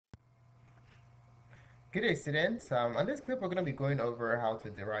Good day, students. On this clip, we're going to be going over how to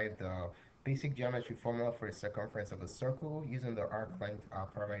derive the basic geometry formula for the circumference of a circle using the arc length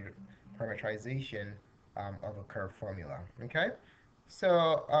parametrization of a curve formula. Okay,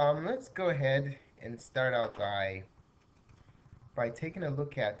 so let's go ahead and start out by taking a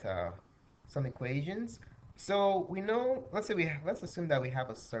look at some equations. So we know, let's assume that we have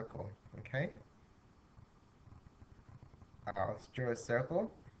a circle. Okay, let's draw a circle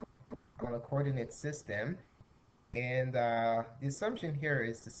on a coordinate system. And the assumption here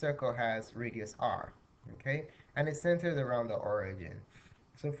is the circle has radius r, okay? And it's centered around the origin.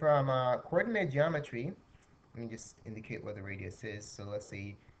 So from coordinate geometry, let me just indicate what the radius is. So let's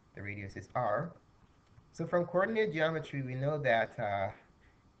say the radius is r. So from coordinate geometry, we know that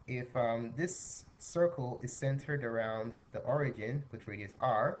if this circle is centered around the origin with radius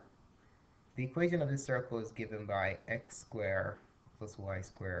r, the equation of this circle is given by x squared plus y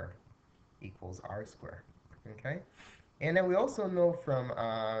squared equals r squared, okay? And then we also know from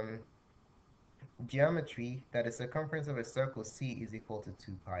geometry that the circumference of a circle C is equal to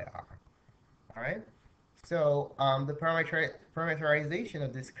 2 pi r. All right. So the parameterization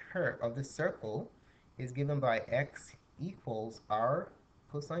of this curve of this circle is given by x equals r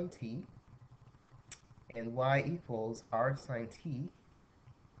cosine t and y equals r sine t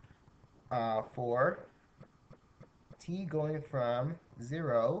for t going from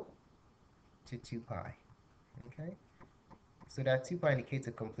 0 to 2 pi. Okay. So that 2 pi indicates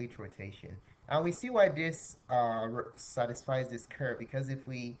a complete rotation. And we see why this satisfies this curve, because if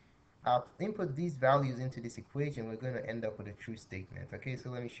we input these values into this equation, we're going to end up with a true statement. Okay, so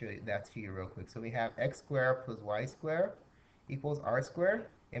let me show you that to you real quick. So we have x squared plus y squared equals r squared.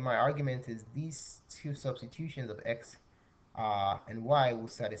 And my argument is these two substitutions of x and y will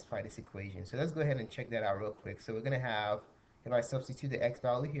satisfy this equation. So let's go ahead and check that out real quick. So we're going to have, if I substitute the x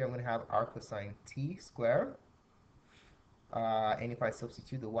value here, I'm going to have r cosine t squared. And if I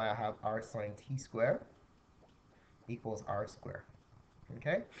substitute the y, I have r sine t squared equals r squared.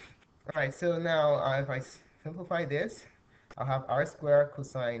 Okay? All right, so now if I simplify this, I'll have r squared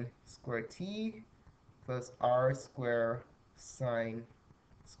cosine square t plus r squared sine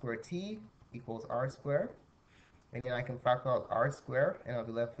square t equals r squared. And then I can factor out r squared, and I'll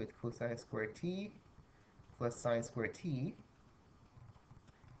be left with cosine square t plus sine square t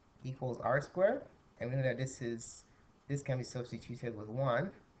equals r squared. And we know that this can be substituted with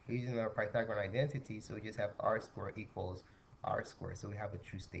 1 using our Pythagorean identity, so we just have r squared equals r squared, so we have a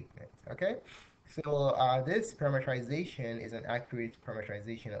true statement. Okay, so this parametrization is an accurate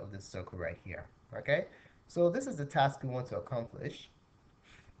parametrization of this circle right here. Okay, so this is the task we want to accomplish.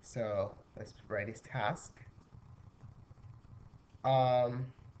 So let's write this task. Um,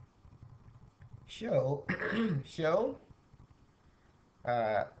 show show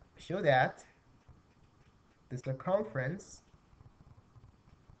uh, show that the circumference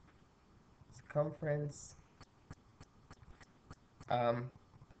um,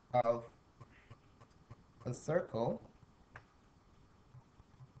 of a circle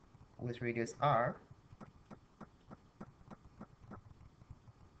with radius r,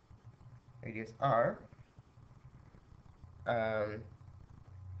 um,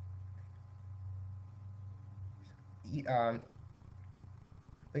 e, um,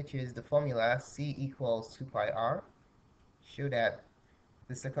 which is the formula c equals 2 pi r, show that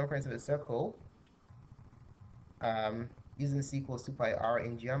the circumference of a circle um, using c equals 2 pi r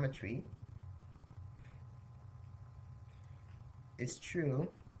in geometry is true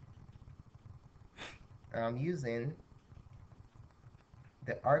using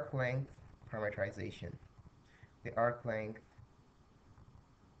the arc length parametrization. The arc length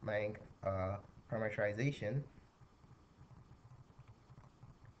parametrization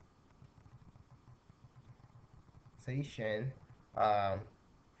um,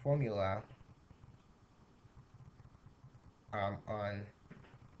 formula on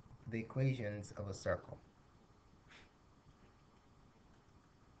the equations of a circle.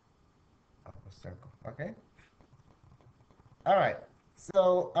 Okay. All right.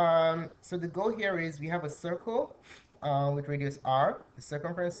 So the goal here is we have a circle with radius r. The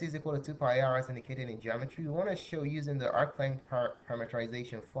circumference is equal to 2 pi r as indicated in geometry. We want to show using the arc length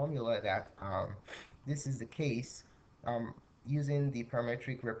parametrization formula that this is the case using the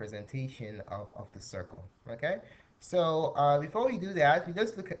parametric representation of the circle. Okay. So before we do that, we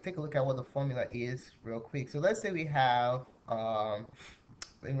just take a look at what the formula is real quick. So let's say we have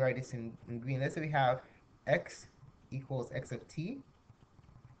let me write this in green. Let's say we have x equals x of t.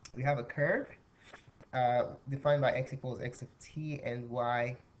 We have a curve defined by x equals x of t and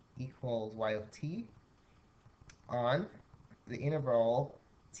y equals y of t on the interval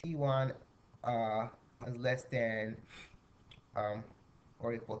t1 is less than um,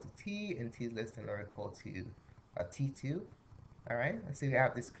 or equal to t, and t is less than or equal to t2. All right, so we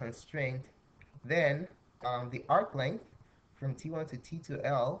have this constraint. Then the arc length from t1 to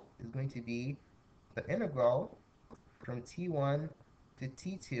t2l is going to be the integral from t1 to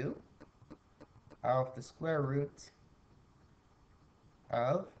t2 of the square root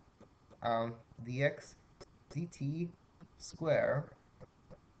of dx dt square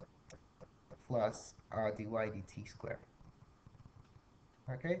plus dy dt square.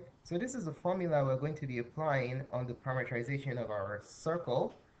 Okay, so this is the formula we're going to be applying on the parametrization of our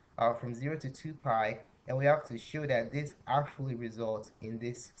circle from 0 to 2 pi, and we have to show that this actually results in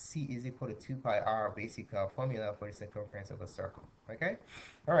this c is equal to 2 pi r basic formula for the circumference of a circle. Okay,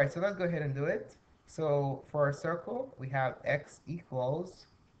 all right, so let's go ahead and do it. So for our circle, we have x equals,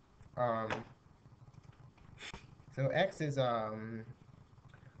 so x is r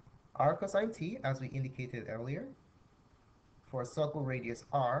cosine t, as we indicated earlier. For a circle radius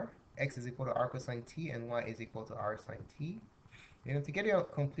r, x is equal to r cosine t and y is equal to r sine t. And to get a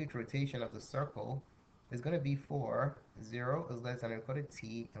complete rotation of the circle, is going to be for 0 is less than or equal to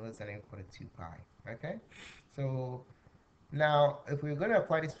t and less than or equal to 2 pi. Okay? So now, if we're going to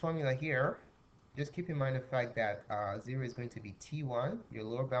apply this formula here, just keep in mind the fact that 0 is going to be t1, your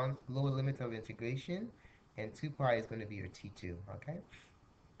lower limit of integration, and 2 pi is going to be your t2. Okay?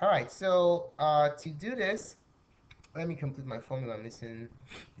 All right, so to do this, let me complete my formula. I'm missing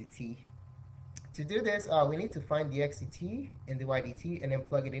the t. To do this, we need to find the xt and the ydt and then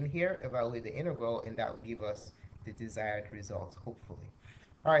plug it in here, evaluate the integral, and that will give us the desired result, hopefully.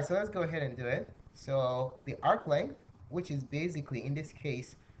 All right, so let's go ahead and do it. So the arc length, which is basically, in this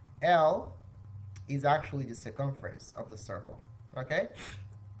case, L, is actually the circumference of the circle, okay?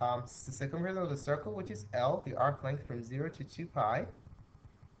 The circumference of the circle, which is L, the arc length from 0 to 2 pi,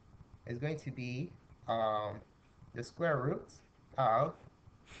 is going to be the square root of,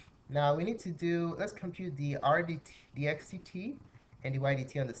 now we need to do, let's compute the dxdt and the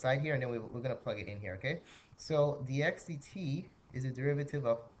ydt on the side here, and then we're going to plug it in here, okay? So dxdt is the derivative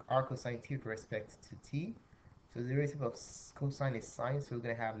of r cosine t with respect to t. So the derivative of cosine is sine, so we're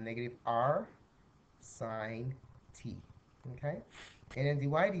going to have negative r sine t, okay? And then the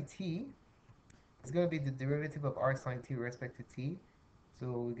ydt is going to be the derivative of r sine t with respect to t. So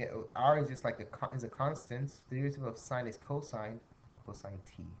we get r is just like is a constant. The derivative of sine is cosine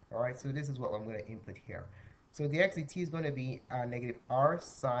t. All right, so this is what I'm going to input here. So the xt is going to be negative r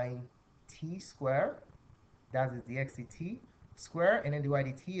sine t square. That is the xt square, and then the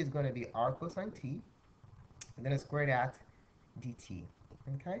ydt is going to be r cosine t. I'm going to square that dt.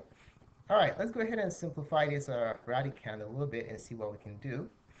 Okay. All right, let's go ahead and simplify this radicand a little bit and see what we can do.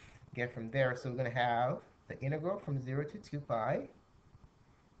 Get from there. So we're going to have the integral from 0 to 2 pi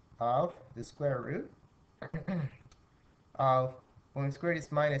of the square root of, when we square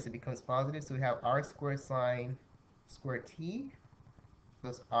this minus, it becomes positive. So we have r squared sine squared t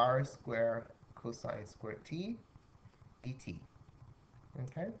plus r squared cosine squared t dt.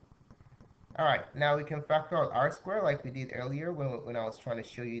 Okay. All right. Now we can factor out r squared like we did earlier when I was trying to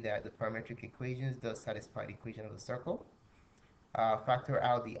show you that the parametric equations does satisfy the equation of the circle. Factor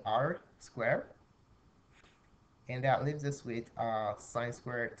out the r squared, and that leaves us with sine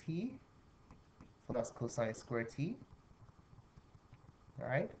squared t plus cosine squared t. All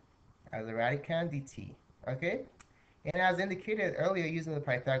right, as a radicand dt. Okay, and as indicated earlier using the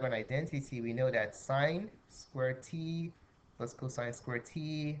Pythagorean identity, we know that sine squared t plus cosine squared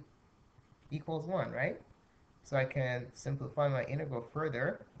t equals 1, right? So I can simplify my integral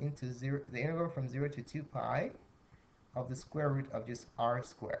further into the integral from 0 to 2 pi of the square root of just r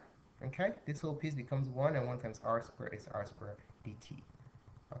squared. Okay, this whole piece becomes 1, and 1 times r squared is r squared dt.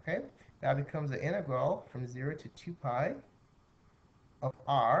 Okay, that becomes the integral from 0 to 2 pi of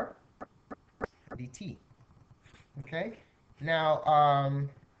r dt. Okay, now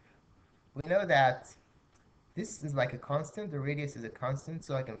we know that this is like a constant, the radius is a constant,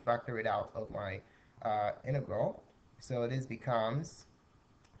 so I can factor it out of my integral. So this becomes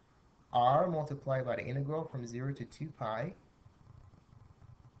r multiplied by the integral from 0 to 2 pi.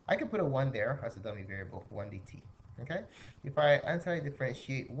 I can put a 1 there as a dummy variable, 1 dt. Okay, if I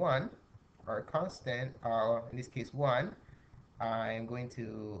anti-differentiate 1, or a constant, in this case 1, I'm going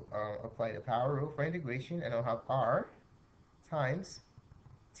to apply the power rule for integration, and I'll have r times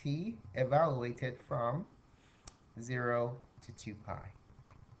t evaluated from 0 to 2 pi.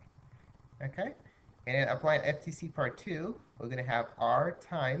 Okay, and then applying FTC part 2, we're going to have r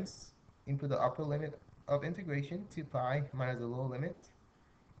times, input the upper limit of integration, 2 pi minus the lower limit,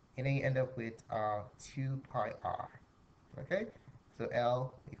 and then you end up with 2 pi r. Okay, so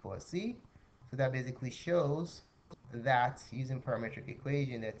L equals C. So that basically shows that using parametric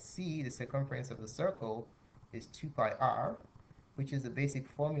equation that C, the circumference of the circle, is 2 pi r, which is the basic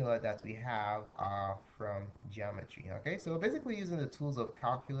formula that we have from geometry. Okay, so basically using the tools of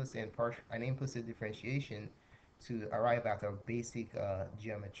calculus and implicit differentiation to arrive at our basic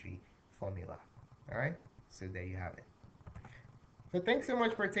geometry formula. All right, so there you have it. So thanks so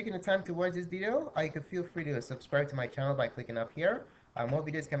much for taking the time to watch this video. You can feel free to subscribe to my channel by clicking up here. More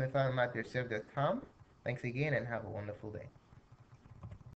videos can be found on mathyourself.com. Thanks again and have a wonderful day.